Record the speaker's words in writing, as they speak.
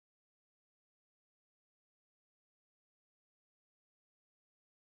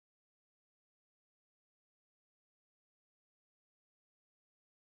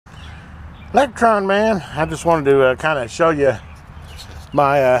Electron, man. I just wanted to kind of show you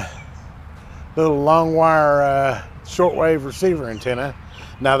my little long wire shortwave receiver antenna.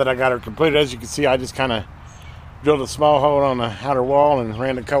 Now that I got her completed, as you can see, I just kind of drilled a small hole on the outer wall and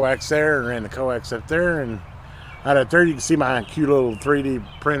ran the coax there and ran the coax up there, and out up there you can see my cute little 3D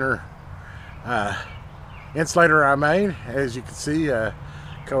printer insulator I made. As you can see,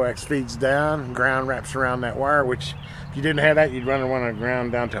 coax feeds down, ground wraps around that wire, which if you didn't have that, you'd run one on the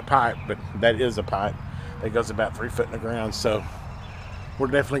ground down to a pipe, but that is a pipe that goes about 3 foot in the ground, so we're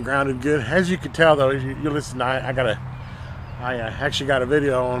definitely grounded good. As you can tell, though, you listen, I actually got a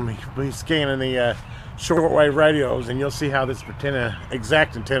video on me scanning the shortwave radios, and you'll see how this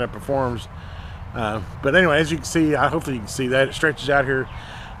exact antenna performs. But anyway, as you can see, hopefully you can see that it stretches out here.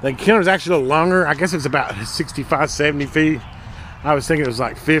 The antenna is actually a little longer. I guess it's about 65, 70 feet. I was thinking it was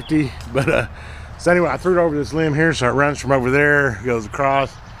like 50, but so anyway, I threw it over this limb here, so it runs from over there, goes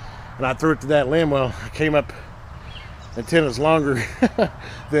across, and I threw it to that limb. Well, I came up, the antenna's longer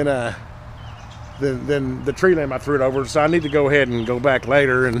than the tree limb I threw it over, so I need to go ahead and go back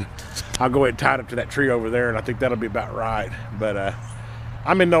later, and I'll go ahead and tie it up to that tree over there, and I think that'll be about right. But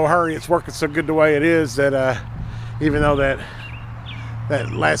I'm in no hurry. It's working so good the way it is that even though that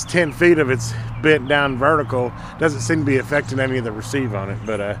last 10 feet of it's bent down vertical, doesn't seem to be affecting any of the receive on it.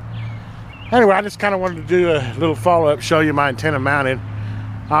 But anyway, I just kind of wanted to do a little follow-up, show you my antenna mounted.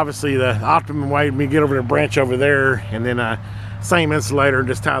 Obviously, the optimum way would be get over the branch over there, and then same insulator, and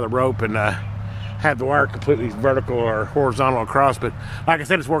just tie the rope and have the wire completely vertical or horizontal across. But like I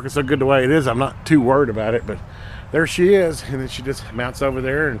said, it's working so good the way it is, I'm not too worried about it. But there she is, and then she just mounts over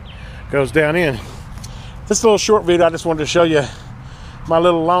there and goes down in. This little short video, I just wanted to show you my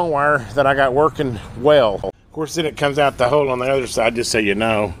little long wire that I got working well. Of course, then it comes out the hole on the other side, just so you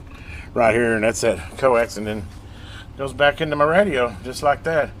know, right here, and that's that coax, and then goes back into my radio just like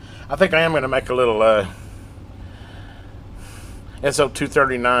that. I think I am going to make a little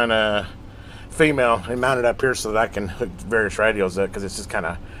SO239 female and mount it up here so that I can hook various radios up, because it's just kind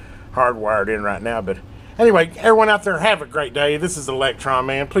of hardwired in right now. But anyway, everyone out there, have a great day. This is Electron,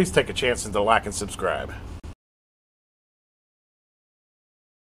 man. Please take a chance to like and subscribe.